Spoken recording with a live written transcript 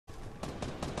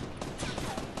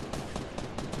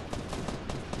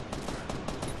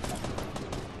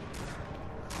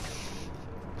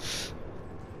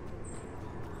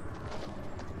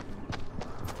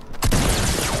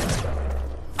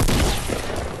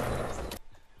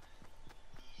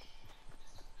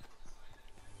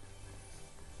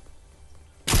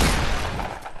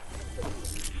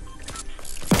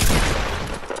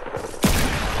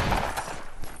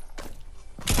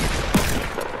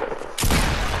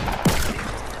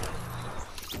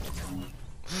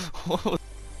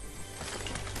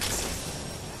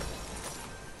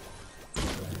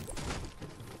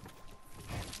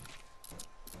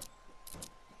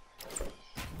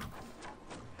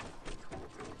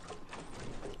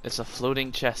It's a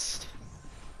floating chest.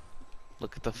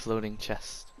 Look at the floating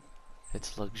chest.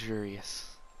 It's luxurious.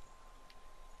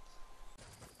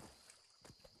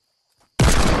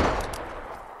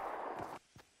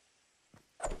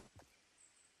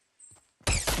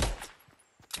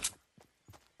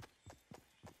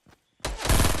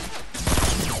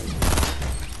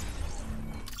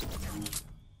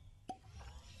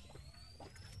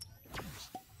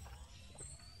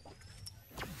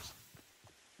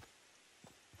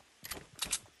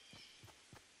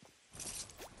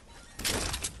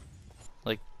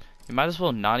 Like, you might as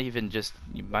well not even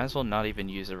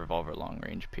use a revolver long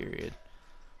range, period.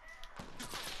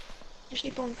 There's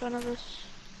people in front of us.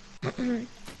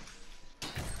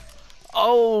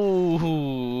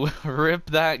 Oh,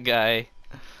 rip that guy.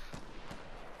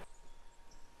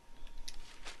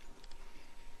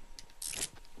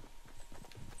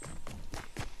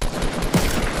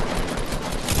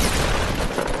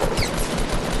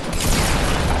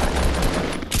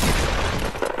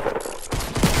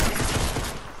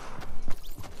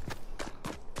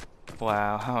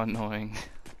 Wow, how annoying.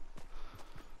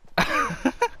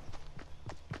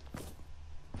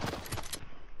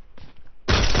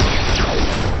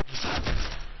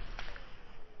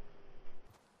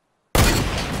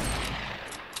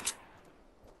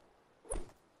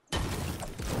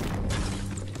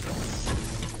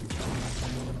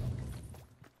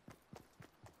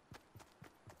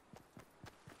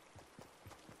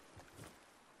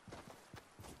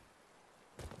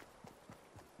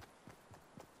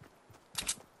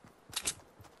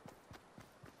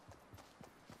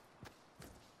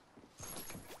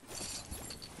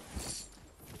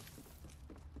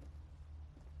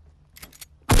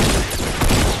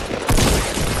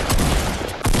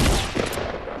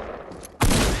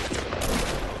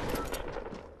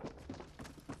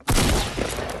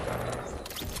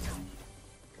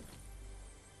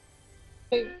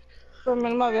 From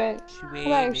in my bed.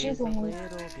 Schwab is a little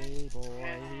gay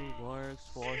boy who works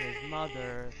for his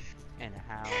mother in a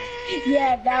house.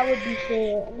 Yeah, that would be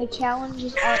fair. And the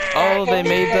challenges are. Oh, they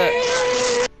made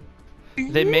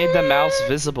the mouse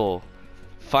visible.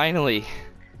 Finally.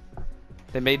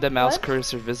 They made the mouse What?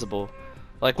 cursor visible.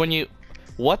 Like when you...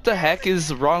 What the heck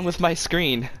is wrong with my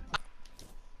screen?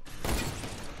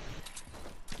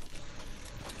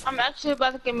 I'm actually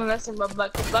about to get my lesson, but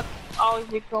Buck always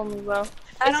be killing me, bro.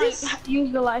 I don't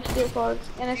use the lifesteal cards,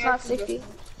 and it's not 60, it's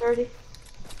 30.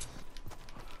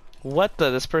 What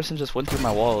the? This person just went through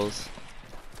my walls.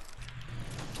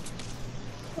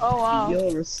 Oh wow. You're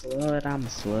a slut, I'm a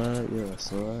slut, you're a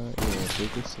slut, you're a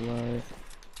bigger slut.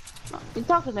 You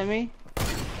talking to me?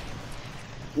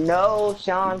 No,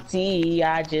 Shanti,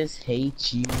 I just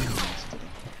hate you.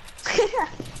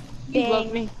 You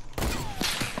love me.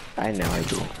 I know I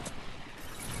do.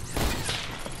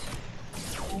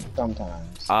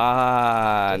 Sometimes.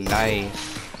 Ah,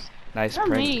 nice. Nice What do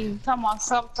you print. mean? Come on,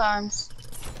 sometimes.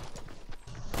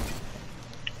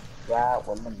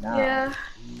 Yeah.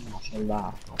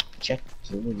 Check.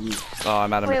 Oh,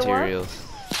 I'm out of Wait, what? materials.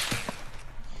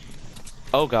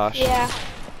 Oh gosh. Yeah.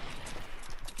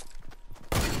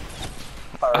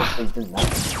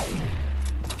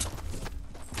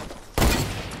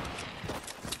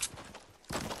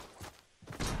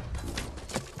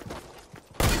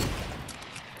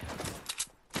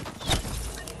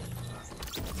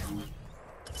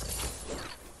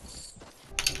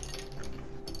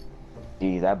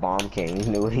 Geez, that bomb king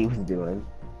knew what he was doing.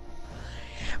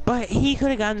 But he could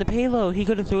have gotten the payload. He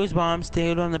could have threw his bomb,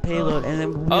 stayed on the payload, and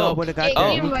then we all would have got Hey,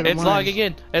 there. give He me could have It's won. logging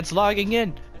in. It's logging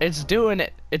in. It's doing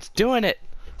it. It's doing it.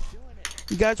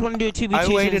 You guys want to do a 2v2? I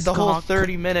waited the whole since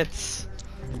 30 minutes.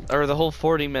 Or the whole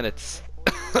 40 minutes.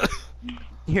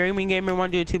 Hearing me, Gamer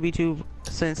want to do a 2v2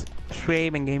 since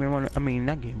Schwab and Gamer want. I mean,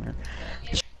 not Gamer.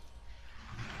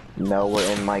 No,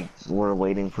 we're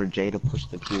waiting for Jay to push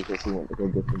the queue because he went to go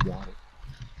get the job.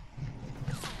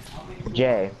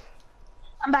 Jay.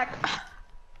 I'm back.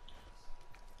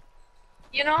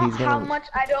 You know He's how gonna- much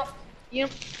I don't. You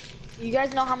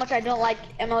guys know how much I don't like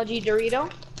MLG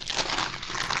Dorito?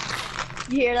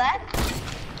 You hear that?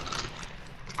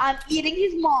 I'm eating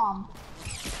his mom.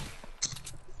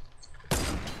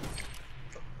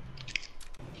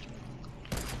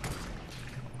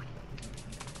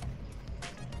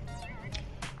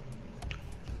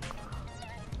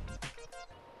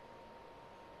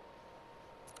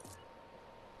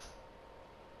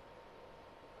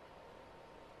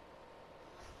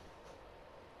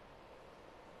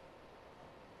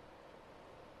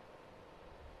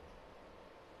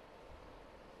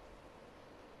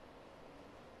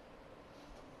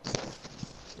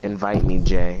 Invite me,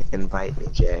 Jay. Invite me,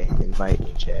 Jay. Invite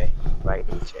me, Jay.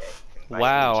 Invite me, Jay. Invite me,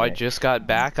 Wow, I Jay. just got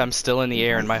back. I'm still in the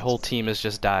air and Invite my me, whole Jay. team has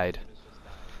just died.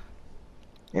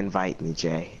 Invite me,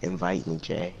 Jay. Invite me,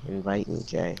 Jay. Invite me,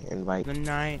 Jay. Invite The me.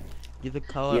 night, you're the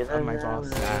color You're of the my boss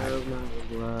sack. color of my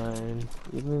blood.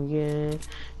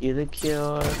 You're the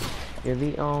cure. You're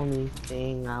the only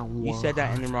thing I You want. said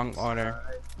that in the wrong order.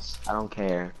 I don't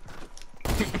care.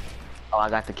 Oh, I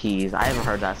got the keys. I haven't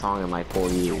heard that song in like 4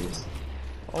 years.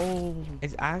 Oh,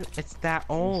 it's that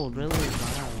old, really?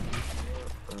 Wow.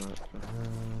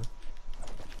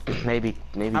 Maybe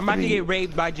I'm about to 3. get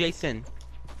raped by Jason.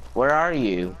 Where are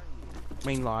you?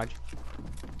 Main lodge.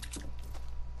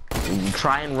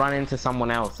 Try and run into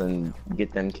someone else and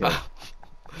get them killed.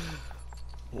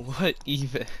 What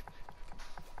even?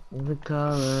 The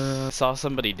color. I saw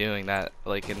somebody doing that,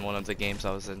 like in one of the games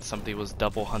I was in. Somebody was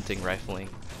double hunting rifling.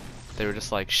 They were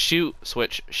just like, shoot,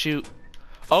 switch, shoot.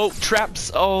 Oh,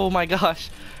 traps! Oh my gosh!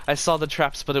 I saw the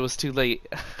traps, but it was too late.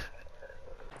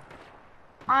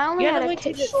 I only You had had to a wait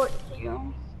till the short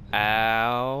queue.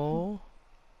 Ow.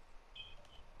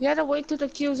 You had to wait till the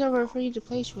queue's over for you to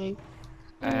place rape.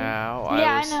 Ow, Yeah,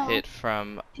 I I was know. hit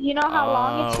from Do you know how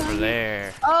long it's over from?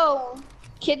 there. Oh,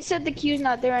 kid said the queue's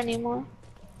not there anymore.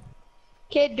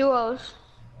 Kid duos.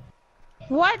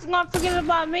 What? Not forget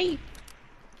about me.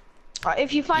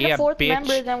 If you find Yeah, a fourth bitch.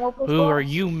 member, then we'll push Who forward. are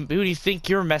you? Who do you think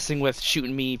you're messing with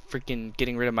shooting me, freaking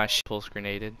getting rid of my pulse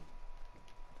grenaded?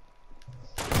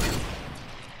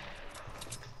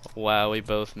 Wow, we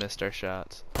both missed our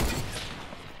shots.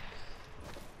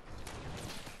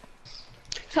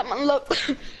 Someone look.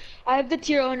 I have the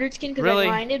tier 100 skin because Really? I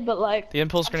grinded, but like The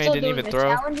impulse I'm grenade still didn't doing even the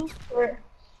throw? challenges for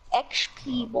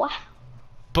XP, boy.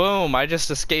 Boom! I just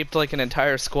escaped like an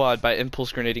entire squad by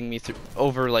impulse grenading me through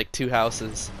over like 2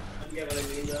 houses.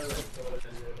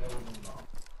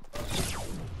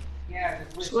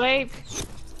 Rape.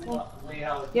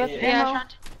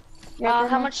 Yeah.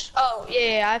 How much? Oh,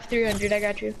 yeah, I have 300. I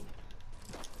got you.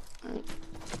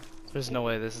 There's no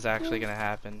way this is actually gonna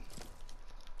happen.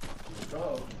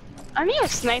 I need a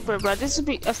sniper, bro. This would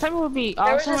be a sniper would be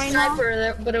There was awesome a right now. sniper,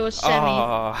 there, but it was semi.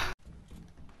 Oh,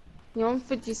 You know, I'm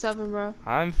 57, bro.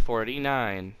 I'm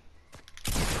 49.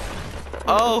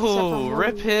 Oh,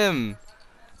 rip him!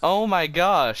 Oh my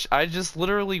gosh, I just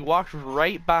literally walked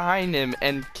right behind him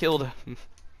and killed him.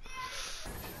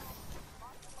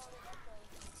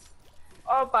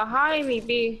 Oh, behind me,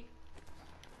 B.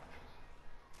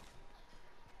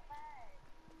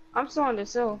 I'm still on the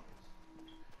sill.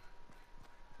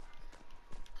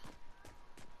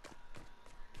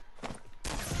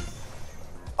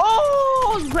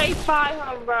 Oh, great by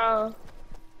him, bro.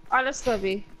 Alright, let's go,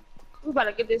 B. We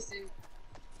better get this in.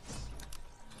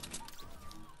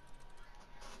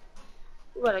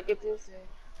 We better get this in.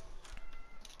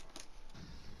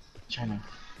 China.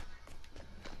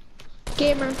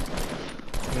 Gamer.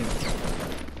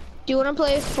 Do you want to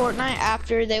play Fortnite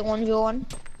after they 1v1?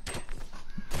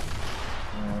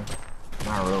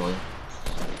 Not really.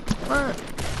 Or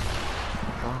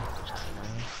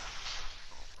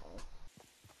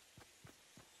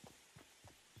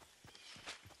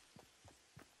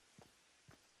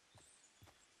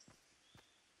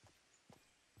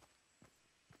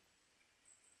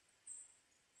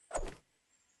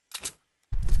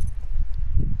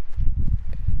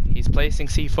He's placing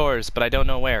C4s, but I don't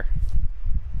know where.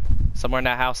 Somewhere in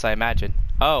that house, I imagine.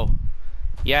 Oh,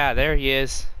 yeah, there he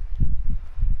is.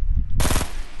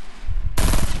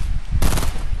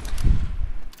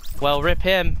 Well, rip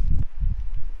him.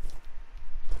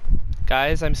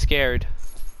 Guys, I'm scared.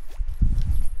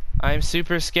 I'm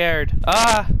super scared.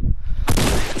 Ah!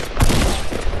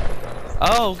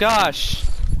 Oh gosh!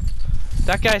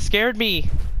 That guy scared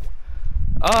me.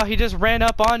 Oh, he just ran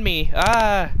up on me.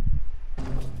 Ah!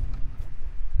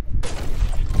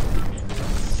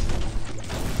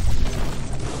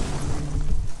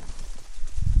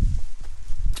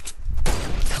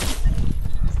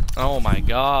 Oh my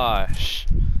gosh.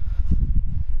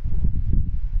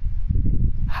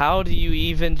 How do you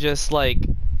even just like...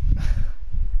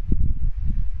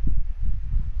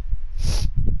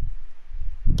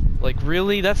 Like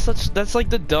really? That's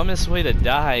like the dumbest way to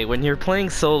die when you're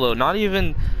playing solo. Not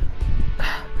even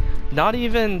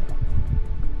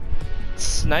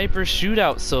sniper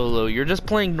shootout solo. You're just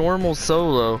playing normal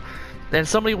solo. And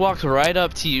somebody walks right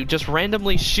up to you, just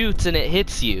randomly shoots and it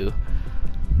hits you.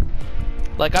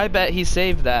 Like I bet he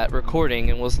saved that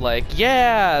recording and was like,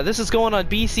 "Yeah, this is going on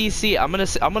BCC. I'm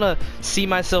gonna see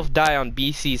myself die on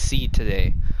BCC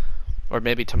today, or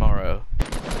maybe tomorrow."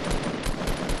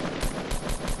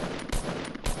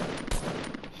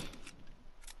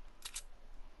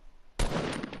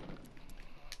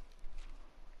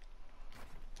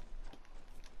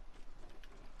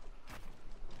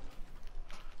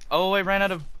 Oh, I ran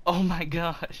out of. Oh my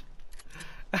gosh.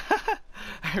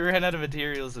 I ran out of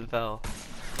materials and fell.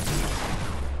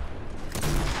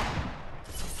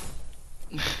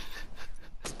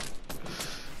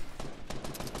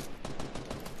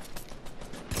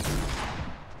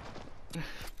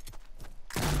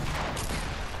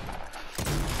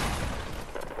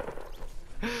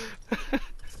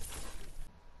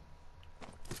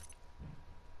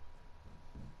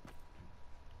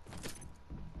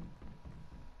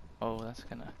 Oh, that's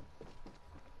gonna.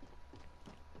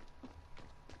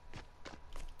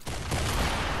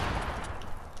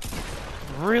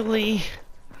 Really?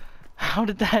 How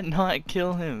did that not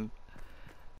kill him?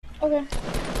 Okay.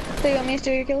 So you want me to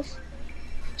steal your kills?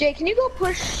 Jay, can you go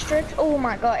push strict? Oh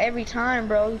my god, every time,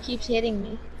 bro. He keeps hitting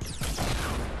me.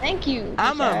 Thank you.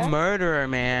 I'm a Michelle. murderer, Hey,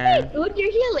 man. dude,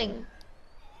 you're healing.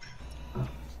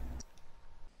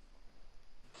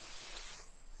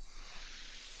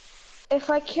 If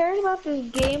I cared about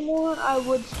this game more, I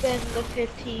would spend the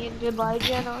 15 to buy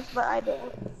Genos, but I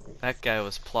don't. That guy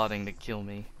was plotting to kill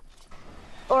me.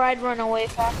 Or I'd run away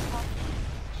fast enough.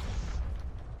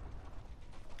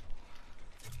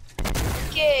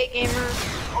 Okay, gamer.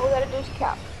 All we gotta do is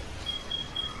cap.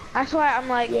 That's why I'm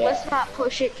like, let's not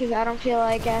push it, because I don't feel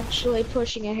like actually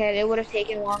pushing ahead. It would have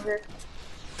taken longer.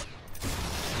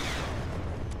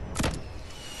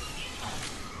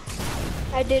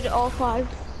 I did all 5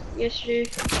 yesterday.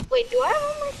 Wait, do I have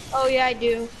all my? Oh yeah, I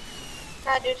do.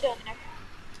 I do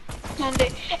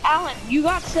Sunday. Alan, you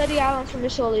got study Alan from the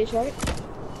Solis, right?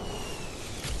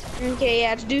 Okay,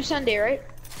 yeah, it's due Sunday, right?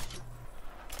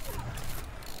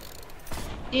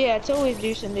 Yeah, it's always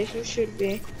due Sunday, so it should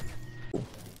be.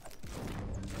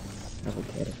 Never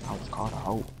cared if I was called a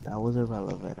hoe. That was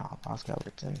irrelevant. I'll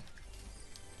skeleton.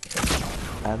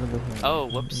 Oh,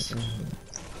 whoops.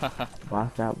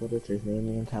 Lost out, but it's his name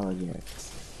intelligent.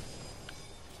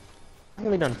 I've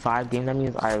only done 5 games. That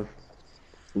means I've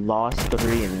lost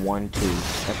 3 and won 2.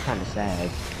 That's kind of sad.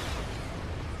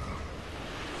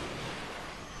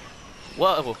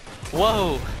 Whoa!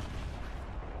 Whoa!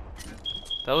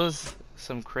 That was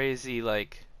some crazy,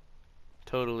 like,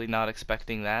 totally not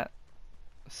expecting that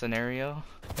scenario.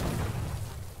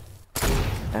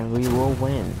 And we will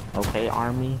win. Okay,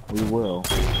 Army? We will.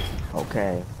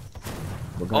 Okay.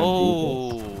 We're gonna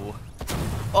do this.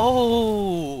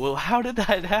 Oh! How did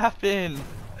that happen?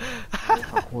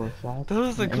 That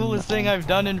was the coolest thing I've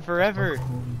done in forever.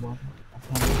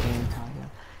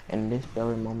 In this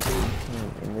very moment,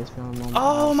 in this very moment.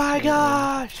 Oh my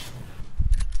gosh!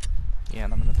 Yeah,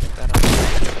 and I'm gonna pick that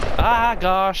up. Ah,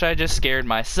 gosh, I just scared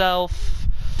myself.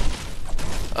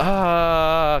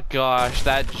 Ah, gosh,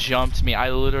 that jumped me.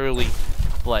 I literally,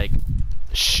 like,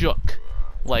 shook,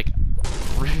 like,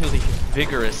 really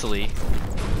vigorously.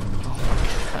 Oh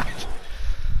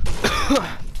my god.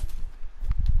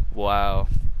 Wow.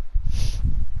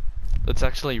 That's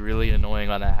actually really annoying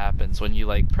when that happens, when you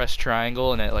like press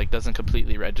triangle and it like doesn't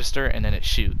completely register and then it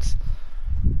shoots.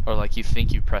 Or like you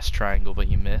think you pressed triangle but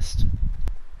you missed.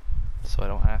 So I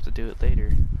don't have to do it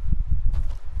later.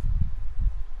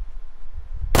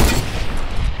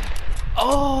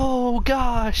 Oh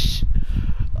gosh!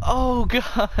 Oh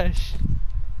gosh!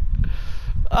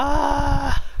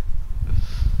 Ah!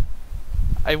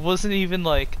 I wasn't even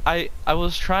like, I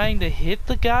was trying to hit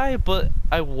the guy, but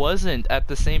I wasn't at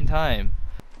the same time.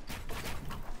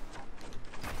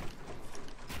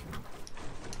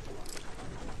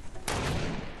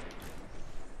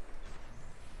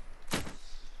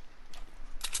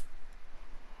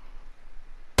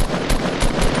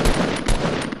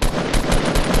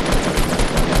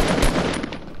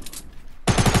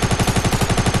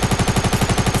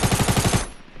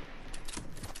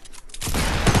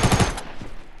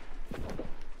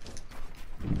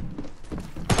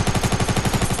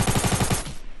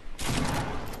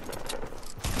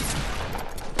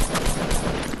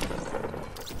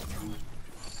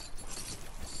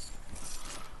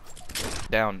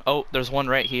 Down. Oh, there's one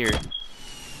right here.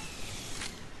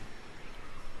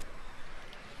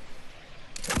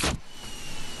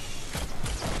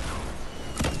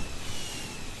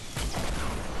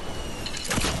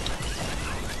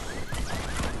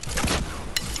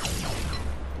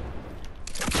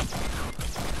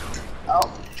 Oh.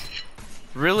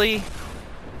 Really?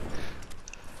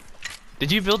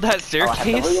 Did you build that staircase? I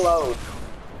have to reload.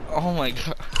 Oh my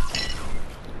god.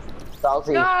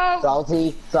 Salty, No!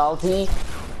 salty, salty.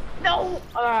 No!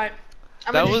 Alright.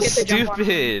 That was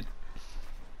stupid.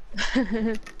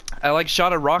 I like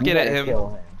shot a rocket at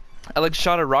him. I like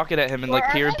shot a rocket at him and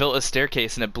like Pierre built a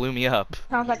staircase and it blew me up.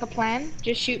 Sounds like a plan.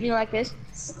 Just shoot me like this.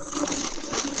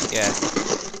 Yeah.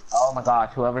 Oh my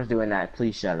gosh, whoever's doing that,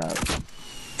 please shut up.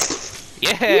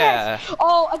 Yeah. Yes!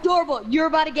 Oh, adorable. You're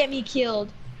about to get me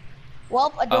killed.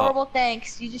 Well, adorable,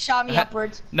 thanks. You just shot me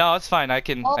upwards. No, it's fine. I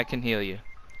can Oh. heal you.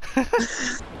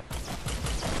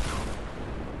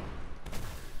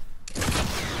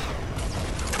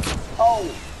 Oh,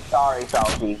 sorry,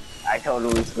 Salty. I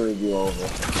totally screwed you over.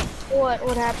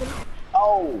 What happened?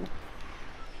 Oh,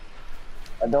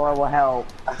 adorable help.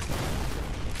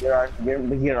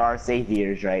 You're our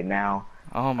saviors right now.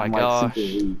 Oh my I'm, gosh. like,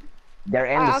 super weak. They're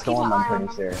in the I'll keep storm, my I'm eye on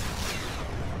pretty them. sure.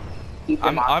 Keep them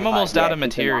I'm occupied. almost Yeah, out of keep them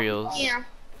materials. occupied. Yeah.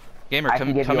 Gamer, I can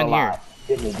come give you a in here. lot.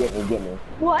 Get me.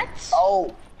 What?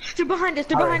 Oh, They're behind us.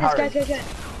 They're Hurry, behind us, hurry. guys.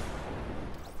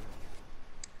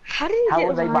 How did he how get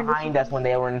were they behind behind us when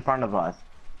they were in front of us?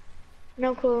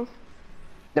 No clue.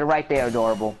 They're right there,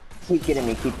 adorable. Keep getting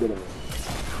me.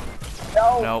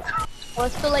 No. Nope. Well,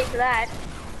 it's too late for that.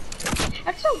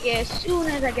 That's okay. As soon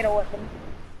as I get a weapon.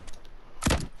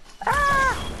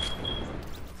 Ah!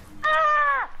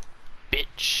 Ah!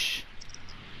 Bitch.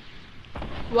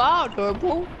 Wow,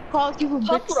 adorable. Called you a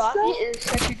Pump bitch. rocket is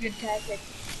such a good tactic.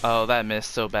 Oh, that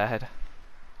missed so bad.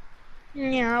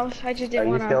 Yeah, I just Are didn't you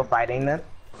want still to. fighting them?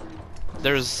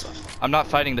 I'm not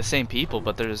fighting the same people,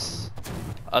 but there's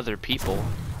other people.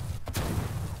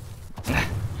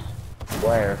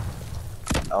 Where?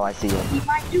 Oh, I see you. Eat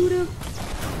my doo-doo.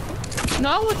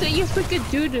 No, it's you freaking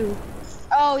doo-doo.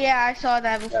 Oh, yeah, I saw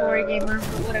that before, gamer.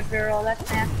 What a girl. That's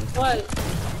nasty. What?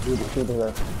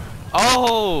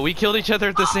 Oh, we killed each other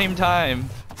at the same time.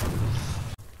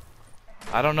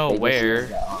 I don't know They just where.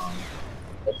 used the,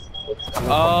 it's coming from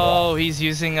Oh, he's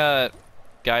using a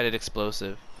guided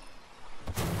explosive.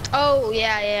 Oh,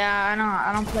 yeah.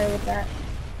 I don't play with that.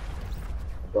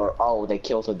 oh, they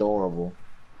killed adorable.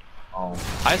 Oh.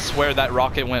 I swear that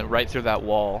rocket went right through that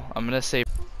wall. I'm gonna say.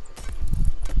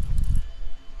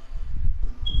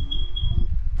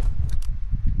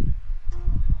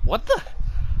 What the?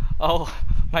 Oh,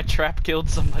 my trap killed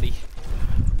somebody.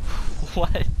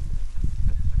 What?